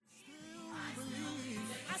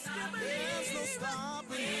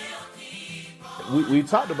We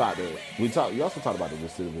talked about that. You also talked about the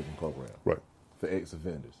recidivism program Right. for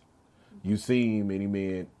ex-offenders. You've seen many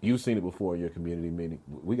men. You've seen it before in your community.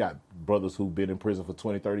 We got brothers who've been in prison for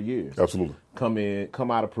 20, 30 years. Absolutely.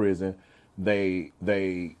 Come out of prison. They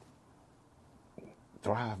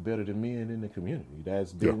thrive better than men in the community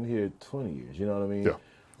that's been here 20 years. You know what I mean?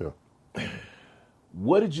 Yeah.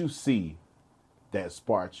 What did you see that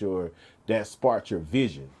sparked your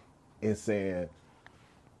vision in saying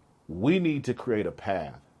we need to create a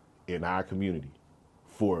path in our community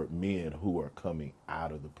for men who are coming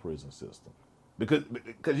out of the prison system? Because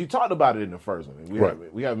you talked about it in the first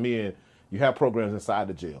one. We have men. You have programs inside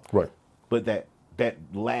the jail. Right. But that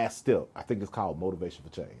last step, I think it's called motivation for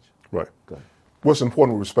change. Right. Go ahead. What's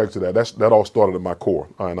important with respect to that all started at my core,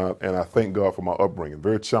 and I thank God for my upbringing.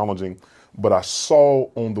 Very challenging, but I saw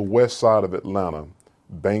on the west side of Atlanta,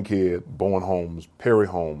 Bankhead, Bowen Homes, Perry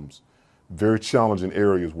Homes, very challenging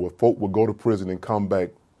areas where folk would go to prison and come back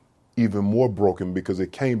even more broken because they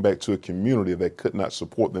came back to a community that could not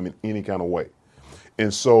support them in any kind of way.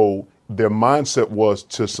 And so their mindset was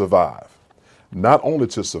to survive. Not only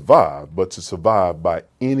to survive, but to survive by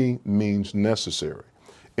any means necessary.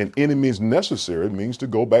 And any means necessary means to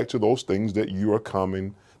go back to those things that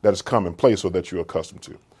that is commonplace or that you're accustomed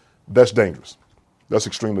to. That's dangerous. That's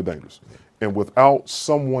extremely dangerous. And without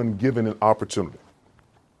someone given an opportunity,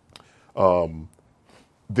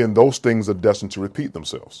 then those things are destined to repeat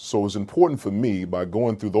themselves. So it's important for me, by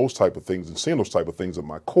going through those type of things and seeing those type of things at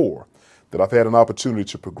my core, that I've had an opportunity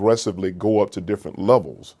to progressively go up to different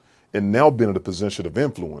levels and now been in a position of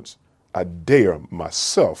influence. I dare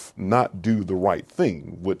myself not do the right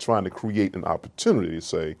thing with trying to create an opportunity to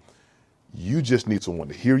say, you just need someone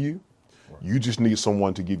to hear you. You just need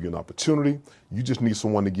someone to give you an opportunity. You just need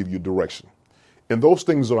someone to give you direction. And those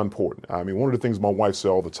things are important. I mean, one of the things my wife says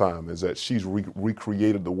all the time is that she's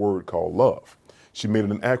recreated the word called love. She made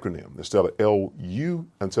it an acronym. Instead of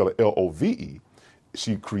L-O-V-E,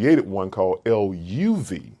 she created one called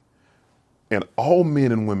L-U-V. And all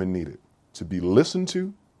men and women need it to be listened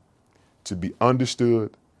to be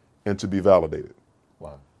understood, and to be validated.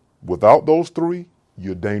 Wow. Without those three,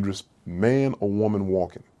 you're a dangerous man or woman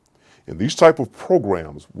walking. And these type of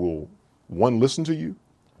programs will, one, listen to you,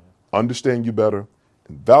 understand you better,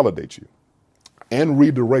 and validate you, and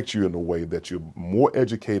redirect you in a way that you're more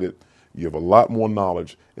educated, you have a lot more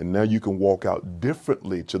knowledge, and now you can walk out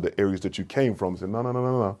differently to the areas that you came from and say,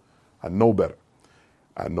 no, I know better.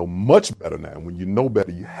 I know much better now. And when you know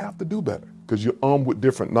better, you have to do better because you're armed with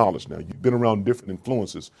different knowledge now. You've been around different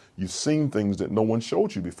influences. You've seen things that no one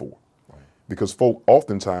showed you before. Right. Because folk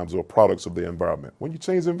oftentimes are products of their environment. When you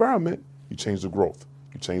change the environment, you change the growth.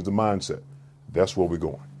 You change the mindset. That's where we're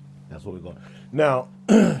going. That's where we're going. Now,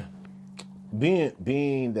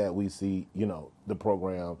 being that we see, the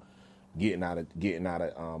program getting out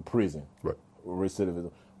of prison, right,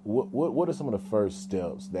 recidivism. What are some of the first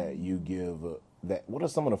steps that you give? What are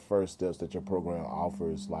some of the first steps that your program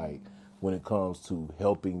offers, like when it comes to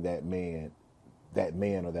helping that man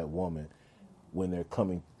or that woman when they're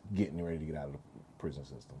getting ready to get out of the prison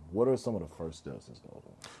system? What are some of the first steps that's going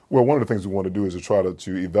on? Well, one of the things we want to do is to try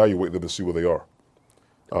to evaluate them and see where they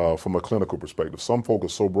are from a clinical perspective. Some folk are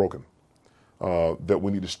so broken that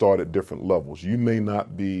we need to start at different levels. You may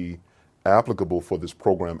not be applicable for this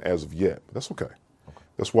program as of yet, but that's okay.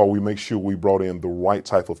 That's why we make sure we brought in the right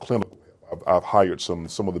type of clinical help. I've hired some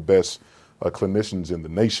of the best clinicians in the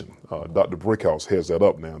nation. Dr. Brickhouse heads that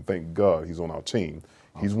up now, and thank God he's on our team.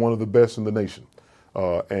 He's one of the best in the nation.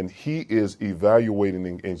 And he is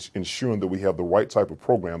evaluating and ensuring that we have the right type of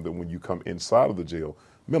program that when you come inside of the jail,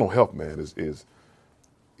 mental health, man, it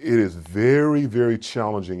is very, very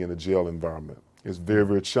challenging in a jail environment. It's very,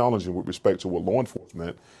 very challenging with respect to what law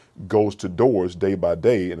enforcement goes to doors day by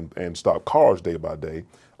day and stop cars day by day.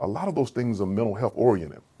 A lot of those things are mental health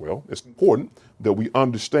oriented. Well, it's important that we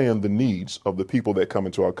understand the needs of the people that come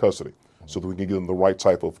into our custody so that we can give them the right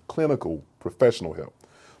type of clinical professional help.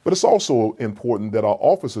 But it's also important that our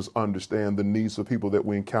officers understand the needs of people that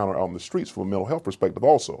we encounter out in the streets from a mental health perspective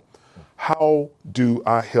also. How do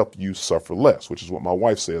I help you suffer less, which is what my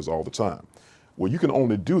wife says all the time. Well, you can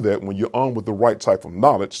only do that when you're armed with the right type of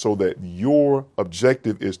knowledge so that your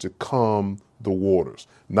objective is to calm the waters,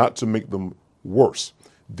 not to make them worse.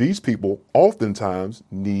 These people oftentimes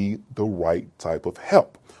need the right type of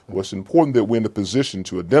help. Well, it's important that we're in a position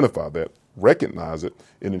to identify that, recognize it,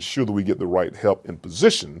 and ensure that we get the right help and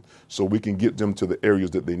position so we can get them to the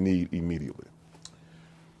areas that they need immediately.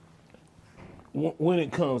 When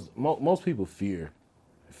it comes, most people fear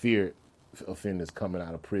offenders coming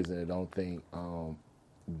out of prison and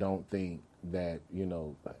don't think that, you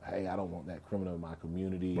know, hey, I don't want that criminal in my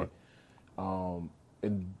community. Right.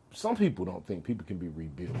 And some people don't think people can be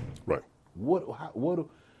rebuilt. Right.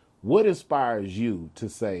 What inspires you to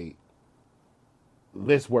say,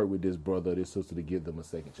 let's work with this brother or this sister to give them a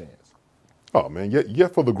second chance? Oh man,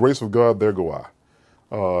 yet for the grace of God, there go I.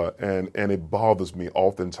 And it bothers me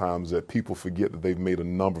oftentimes that people forget that they've made a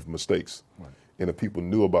number of mistakes. Right. And if people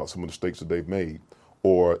knew about some of the mistakes that they've made,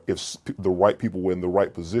 or if the right people were in the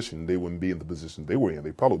right position, they wouldn't be in the position they were in.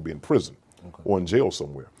 They'd probably be in prison or in jail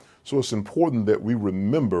somewhere. So it's important that we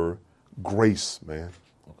remember grace, man.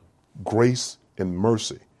 Grace and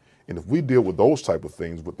mercy. And if we deal with those type of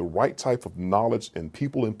things with the right type of knowledge and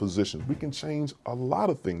people in position, we can change a lot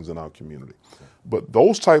of things in our community. But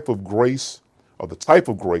those type of grace are the type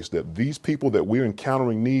of grace that these people that we're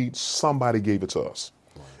encountering need, somebody gave it to us.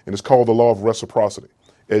 And it's called the law of reciprocity.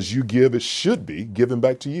 As you give, it should be given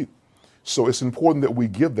back to you. So it's important that we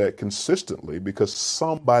give that consistently because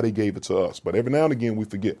somebody gave it to us. But every now and again we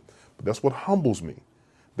forget. But that's what humbles me.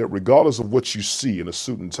 That regardless of what you see in a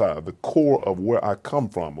suit and tie, the core of where I come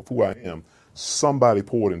from, of who I am, somebody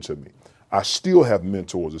poured into me. I still have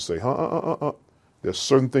mentors that say, there's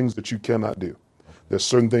certain things that you cannot do. There's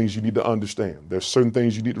certain things you need to understand. There's certain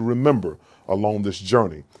things you need to remember along this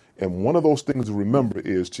journey. And one of those things to remember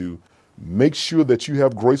is to make sure that you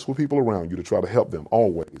have graceful people around you to try to help them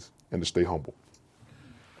always and to stay humble.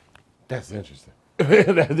 That's interesting.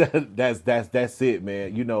 That's it,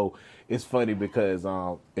 man. You know, it's funny because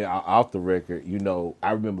off the record, you know,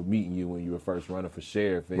 I remember meeting you when you were first running for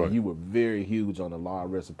sheriff, and Right. you were very huge on the law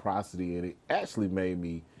of reciprocity, and it actually made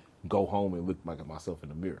me go home and look back at myself in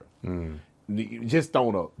the mirror. Just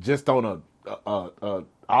on a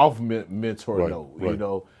off mentor Right, note, right. you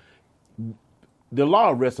know, the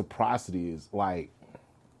law of reciprocity is like,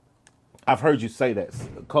 I've heard you say that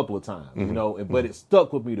a couple of times, you know, but it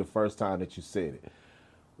stuck with me the first time that you said it.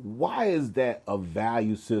 Why is that a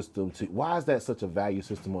value system why is that such a value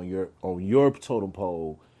system on your totem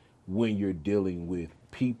pole when you're dealing with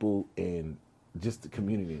people and just the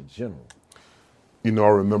community in general? You know, I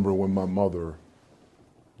remember when my mother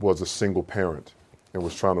was a single parent and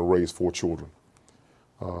was trying to raise 4 children.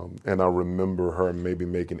 And I remember her maybe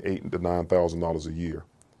making $8,000 to $9,000 a year.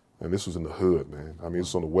 And this was in the hood, man. I mean,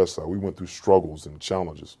 it's on the west side. We went through struggles and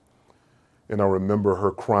challenges. And I remember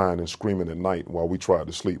her crying and screaming at night while we tried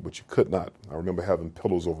to sleep, but you could not. I remember having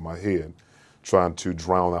pillows over my head, trying to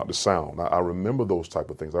drown out the sound. I remember those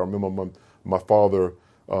type of things. I remember my father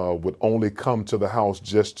would only come to the house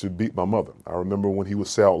just to beat my mother. I remember when he would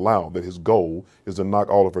say out loud that his goal is to knock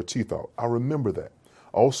all of her teeth out. I remember that.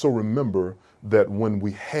 I also remember that when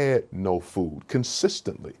we had no food,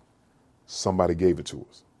 consistently, somebody gave it to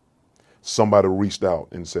us. Somebody reached out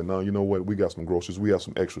and said, no, you know what, we got some groceries, we have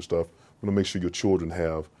some extra stuff. I'm gonna make sure your children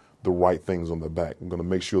have the right things on their back. I'm gonna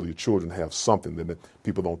make sure that your children have something that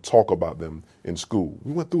people don't talk about them in school.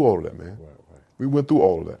 We went through all of that, man. Right. We went through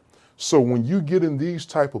all of that. So when you get in these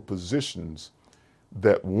type of positions,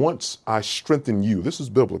 that once I strengthen you, this is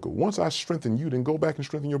biblical, once I strengthen you, then go back and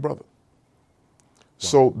strengthen your brother.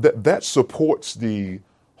 So that supports the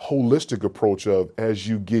holistic approach of as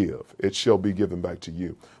you give, it shall be given back to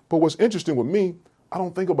you. But what's interesting with me, I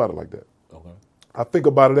don't think about it like that. Okay. I think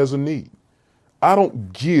about it as a need. I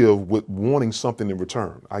don't give with wanting something in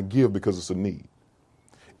return. I give because it's a need.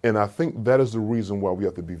 And I think that is the reason why we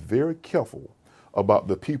have to be very careful about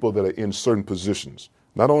the people that are in certain positions,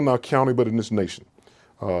 not only in our county, but in this nation,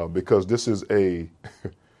 because this is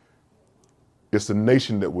it's a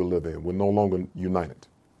nation that we live in. We're no longer united.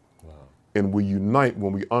 Wow. And we unite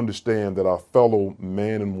when we understand that our fellow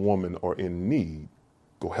man and woman are in need.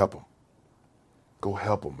 Go help them. Go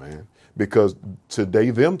help them, man. Because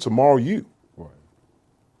today them, tomorrow you. Right.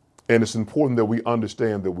 And it's important that we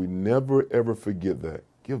understand that we never, ever forget that.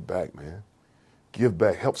 Give back, man. Give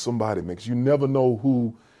back. Help somebody, man. Because you never know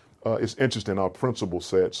who. It's interesting. Our principal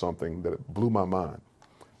said something that blew my mind.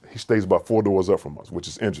 He stays about 4 doors up from us, which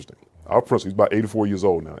is interesting. Our principal, he's about 84 years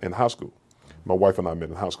old now, in high school. My wife and I met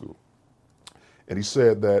in high school. And he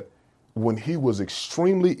said that when he was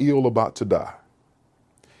extremely ill about to die,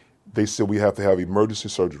 they said we have to have emergency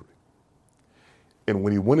surgery. And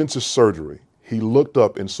when he went into surgery, he looked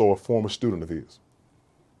up and saw a former student of his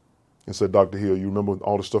and said, Dr. Hill, you remember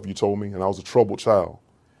all the stuff you told me? And I was a troubled child.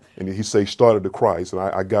 And he said, he started to cry. He said,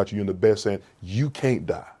 I got you in the bed saying, you can't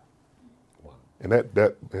die. Wow. And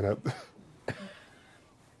that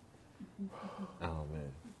oh,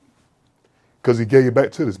 man. Because he gave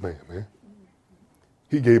back to this man.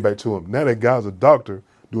 He gave back to him. Now that guy's a doctor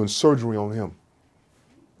doing surgery on him.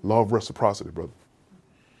 Law of reciprocity, brother.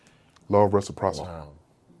 Law of reciprocity. Wow.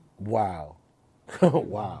 Wow.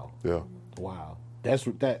 Wow. Yeah. Wow. That's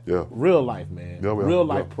that Yeah. real life, man. Yeah, well, real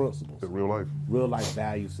life yeah. principles. In real life. Real life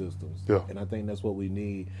value systems. Yeah. And I think that's what we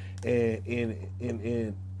need. And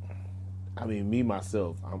in I mean, me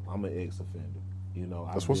myself, I'm an ex offender. You know,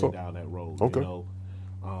 I've That's what's been up. down that road. Okay. You know,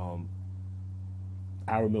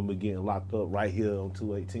 I remember getting locked up right here on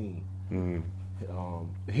 218,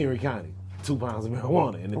 Henry County, 2 pounds of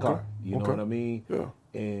marijuana in the car. You know what I mean? Yeah.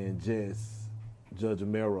 And just Judge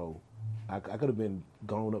Amero, I could have been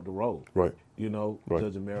gone up the road. Right. You know, Right.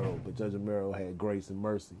 Judge Amero, but Judge Amero had grace and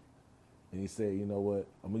mercy, and he said, you know what,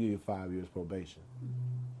 I'm gonna give you 5 years probation.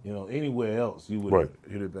 You know, anywhere else you would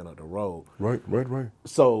you'd have been up the road. Right.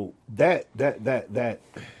 So that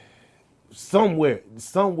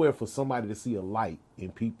somewhere for somebody to see a light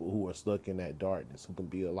in people who are stuck in that darkness, who can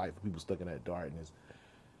be a light for people stuck in that darkness,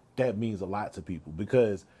 that means a lot to people.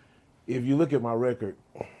 Because if you look at my record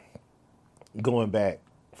going back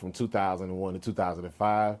from 2001 to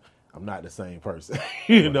 2005, I'm not the same person,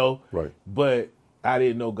 you know? Right. But I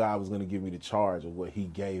didn't know God was going to give me the charge of what he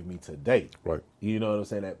gave me today. Right. You know what I'm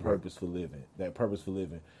saying? That purpose for living. That purpose for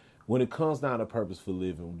living. When it comes down to purpose for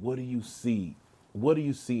living, what do you see? What do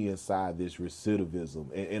you see inside this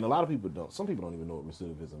recidivism? And a lot of people don't. Some people don't even know what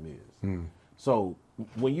recidivism is. So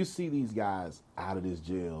when you see these guys out of this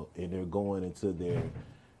jail and they're going into their,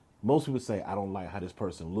 most people say, I don't like how this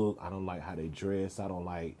person look. I don't like how they dress. I don't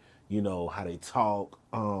like, you know, how they talk.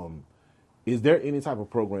 Is there any type of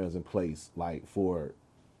programs in place like for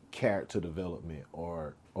character development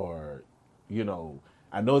or you know,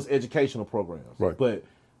 I know it's educational programs, Right. but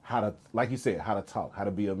how to, like you said, how to talk, how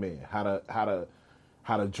to be a man, how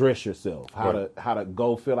to dress yourself, how to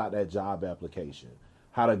go fill out that job application,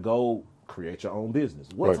 how to go create your own business.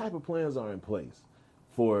 What type of plans are in place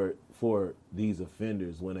for these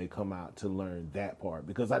offenders when they come out to learn that part?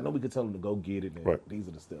 Because I know we could tell them to go get it and these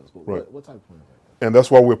are the steps, but what type of plans are there? And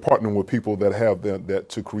that's why we're partnering with people that have that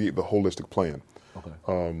to create the holistic plan.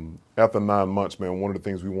 Okay. After 9 months, man, one of the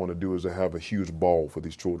things we want to do is to have a huge ball for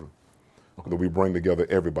these children. That we bring together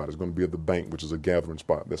everybody. It's going to be at the bank, which is a gathering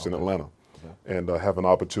spot that's in Atlanta. And have an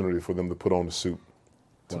opportunity for them to put on the suit,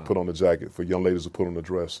 to put on the jacket, for young ladies to put on the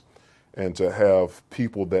dress, and to have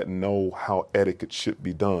people that know how etiquette should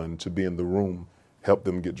be done to be in the room, help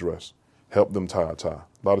them get dressed, help them tie a tie.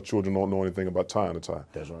 A lot of children don't know anything about tying a tie.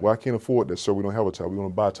 That's right. Well, I can't afford that, sir. We don't have a tie. We're going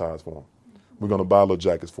to buy ties for them. We're going to buy little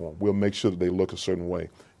jackets for them. We'll make sure that they look a certain way.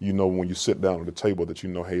 You know, when you sit down at the table that you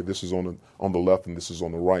know, hey, this is on the left and this is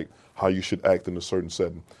on the right, how you should act in a certain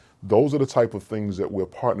setting. Those are the type of things that we're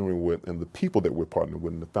partnering with, and the people that we're partnering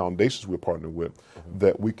with, and the foundations we're partnering with,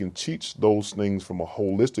 that we can teach those things from a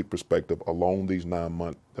holistic perspective along these 9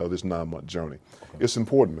 month this 9 month journey. It's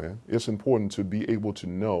important, man. It's important to be able to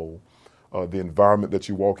know the environment that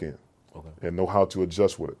you walk in and know how to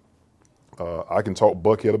adjust with it. I can talk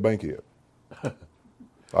buckhead or bankhead.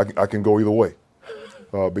 I can go either way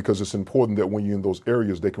because it's important that when you're in those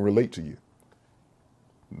areas, they can relate to you.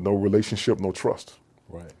 No relationship, no trust.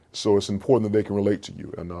 Right. So it's important that they can relate to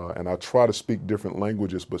you. And I try to speak different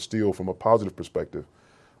languages, but still from a positive perspective.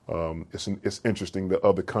 It's interesting that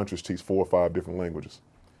other countries teach 4 or 5 different languages.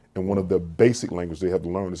 And one of the basic languages they have to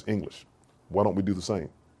learn is English. Why don't we do the same?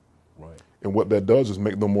 Right. And what that does is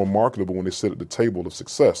make them more marketable when they sit at the table of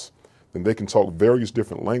success. Then they can talk various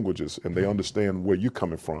different languages and they understand where you're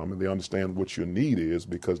coming from and they understand what your need is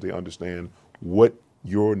because they understand what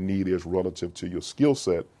your need is relative to your skill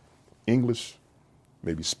set. English,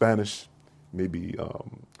 maybe Spanish, maybe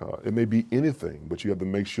it may be anything, but you have to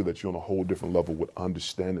make sure that you're on a whole different level with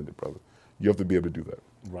understanding it, brother. You have to be able to do that.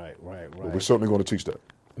 Right. But we're certainly going to teach that.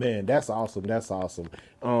 Man, that's awesome. That's awesome.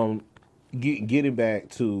 Getting back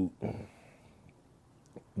to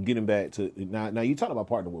now you talked about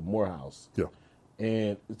partnering with Morehouse. Yeah.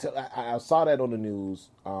 And I saw that on the news,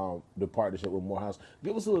 the partnership with Morehouse.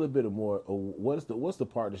 Give us a little bit of more. What's the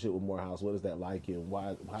partnership with Morehouse? What is that like, and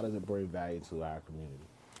how does it bring value to our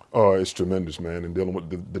community? It's tremendous, man. And dealing with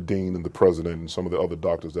the dean and the president and some of the other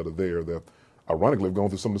doctors that are there that ironically have gone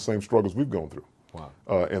through some of the same struggles we've gone through. Wow.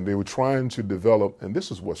 And they were trying to develop, and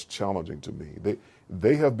this is what's challenging to me.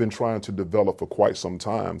 They have been trying to develop for quite some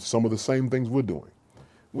time some of the same things we're doing.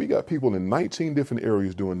 We got people in 19 different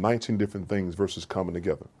areas doing 19 different things versus coming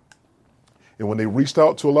together. And when they reached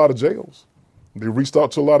out to a lot of jails, they reached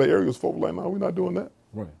out to a lot of areas, folks were like, no, we're not doing that.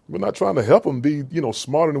 Right. We're not trying to help them be,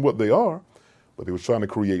 smarter than what they are, but they were trying to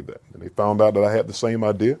create that. And they found out that I had the same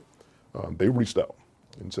idea. They reached out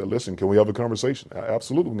and said, listen, can we have a conversation?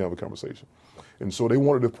 Absolutely, we can have a conversation. And so they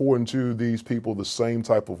wanted to pour into these people the same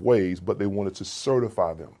type of ways, but they wanted to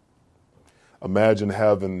certify them. Imagine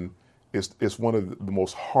having, it's one of the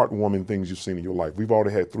most heartwarming things you've seen in your life. We've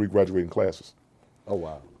already had 3 graduating classes. Oh,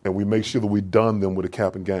 wow. And we make sure that we done them with a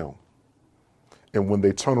cap and gown. And when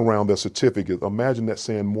they turn around their certificate, imagine that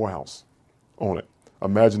saying Morehouse on it.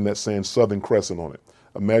 Imagine that saying Southern Crescent on it.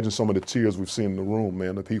 Imagine some of the tears we've seen in the room,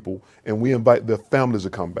 man, the people. And we invite their families to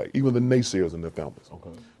come back, even the naysayers and their families,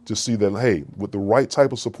 to see that, hey, with the right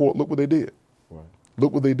type of support, look what they did. Right.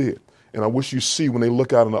 Look what they did. And I wish you see when they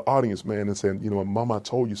look out in the audience, man, and saying, you know, Mama, I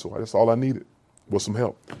told you so. That's all I needed was some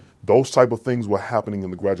help. Those type of things were happening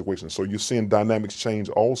in the graduation. So you're seeing dynamics change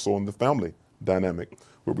also in the family dynamic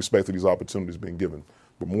with respect to these opportunities being given.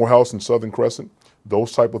 But Morehouse and Southern Crescent,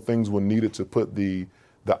 those type of things were needed to put the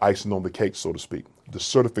icing on the cake, so to speak. The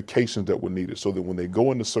certifications that were needed so that when they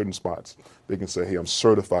go into certain spots, they can say, hey, I'm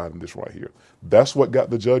certified in this right here. That's what got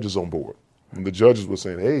the judges on board. And the judges were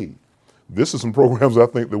saying, hey, this is some programs I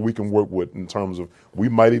think that we can work with in terms of we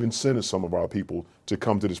might even send some of our people to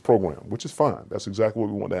come to this program, which is fine. That's exactly what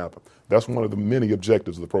we want to happen. That's one of the many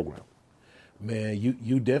objectives of the program. Man,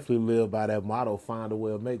 you definitely live by that motto, find a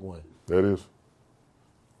way to make one. That is.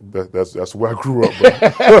 That's where I grew up,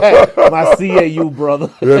 bro. My CAU brother.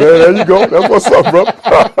 Yeah, there you go. That's what's up, bro.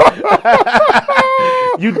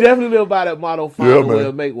 You definitely live by that motto, find a way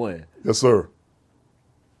to make one. Yes, sir.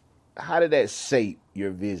 How did that shape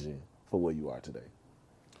your vision for where you are today?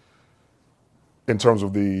 In terms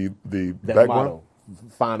of the that background? Motto,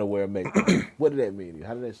 find a way to make one. What did that mean to you?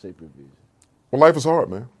 How did that shape your vision? Well, life is hard,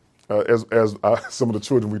 man. Some of the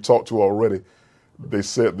children we talked to already, they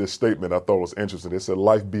said this statement I thought was interesting. They said,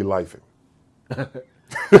 life be lifing.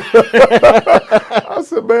 I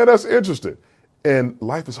said, man, that's interesting. And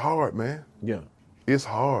life is hard, man. Yeah. It's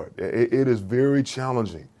hard. It is very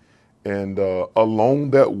challenging. And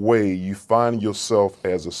along that way, you find yourself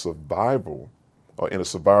as a survival or in a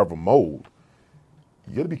survival mode.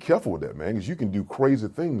 You got to be careful with that, man, because you can do crazy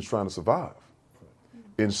things trying to survive.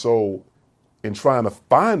 And so in trying to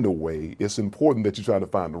find a way, it's important that you're trying to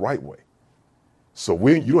find the right way. So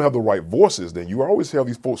when you don't have the right voices, then you always have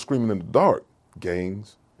these folks screaming in the dark.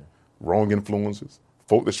 Gangs, wrong influences,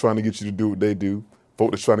 folk that's trying to get you to do what they do,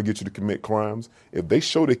 folk that's trying to get you to commit crimes. If they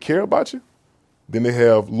show they care about you, then they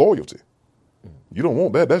have loyalty. You don't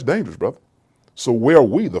want that. That's dangerous, brother. So where are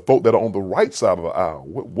we, the folk that are on the right side of the aisle?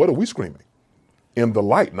 What are we screaming? In the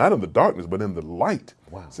light, not in the darkness, but in the light.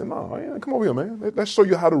 Wow. Say, no, man, come over here, man. Let's show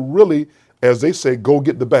you how to really, as they say, go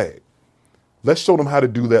get the bag. Let's show them how to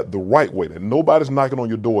do that the right way. That nobody's knocking on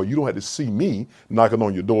your door. You don't have to see me knocking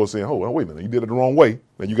on your door saying, oh, wait a minute, you did it the wrong way.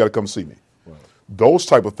 Then you got to come see me. Right. Those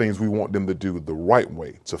type of things we want them to do the right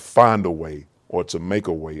way, to find a way or to make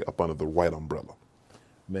a way up under the right umbrella.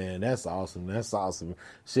 Man, that's awesome. That's awesome.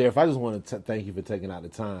 Sheriff, I just want to thank you for taking out the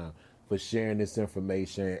time for sharing this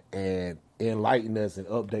information and enlightening us and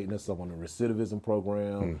updating us on the recidivism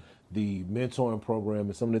program, the mentoring program,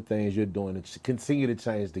 and some of the things you're doing to continue to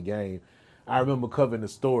change the game. I remember covering the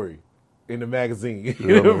story in the magazine.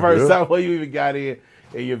 The first time when you even got in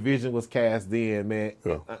and your vision was cast in, man.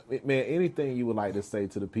 Yeah. Man, anything you would like to say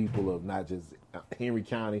to the people of not just Henry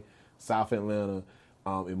County, South Atlanta,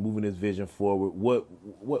 and moving this vision forward?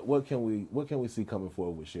 What can we see coming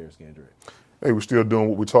forward with Sheriff Scandrett? Hey, we're still doing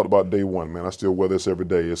what we talked about day one, man. I still wear this every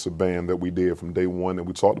day. It's a band that we did from day one that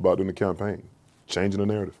we talked about during the campaign. Changing the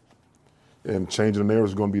narrative. And changing the narrative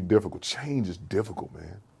is going to be difficult. Change is difficult,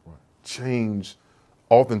 man. Right. Change,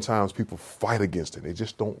 oftentimes people fight against it. They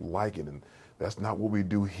just don't like it. And that's not what we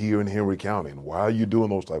do here in Henry County. And why are you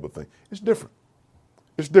doing those type of things? It's different.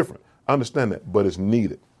 It's different. I understand that, but it's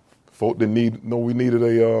needed. Folk didn't we needed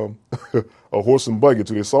a horse and buggy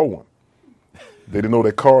until they saw one. They didn't know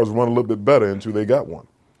that cars run a little bit better until they got one.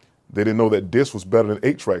 They didn't know that disc was better than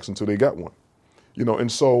 8 tracks until they got one. You know,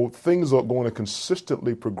 and so things are going to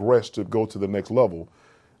consistently progress to go to the next level.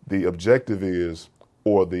 The objective is,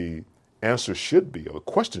 or the answer should be, or the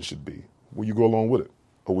question should be, will you go along with it,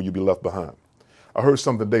 or will you be left behind? I heard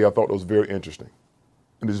something today I thought was very interesting,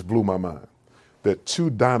 and it just blew my mind, that 2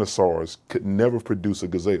 dinosaurs could never produce a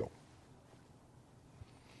gazelle.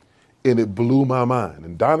 And it blew my mind.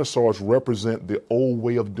 And dinosaurs represent the old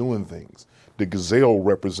way of doing things. The gazelle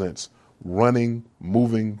represents running,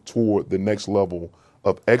 moving toward the next level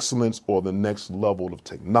of excellence or the next level of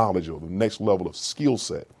technology or the next level of skill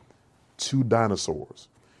set. 2 dinosaurs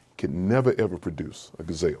can never, ever produce a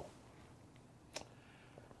gazelle.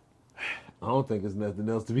 I don't think there's nothing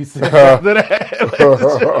else to be said after that.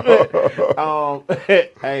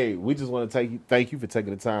 Hey, we just want to thank you for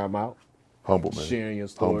taking the time out. Humble, man. Sharing your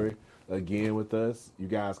story again with us. You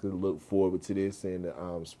guys can look forward to this in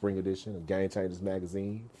the spring edition of Game Changers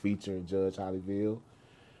Magazine featuring Judge Hollyville.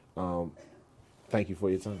 Thank you for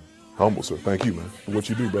your time. Humble, sir. Thank you, man, for what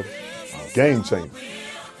you do, brother. Game changer.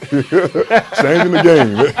 Changing the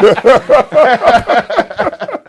game.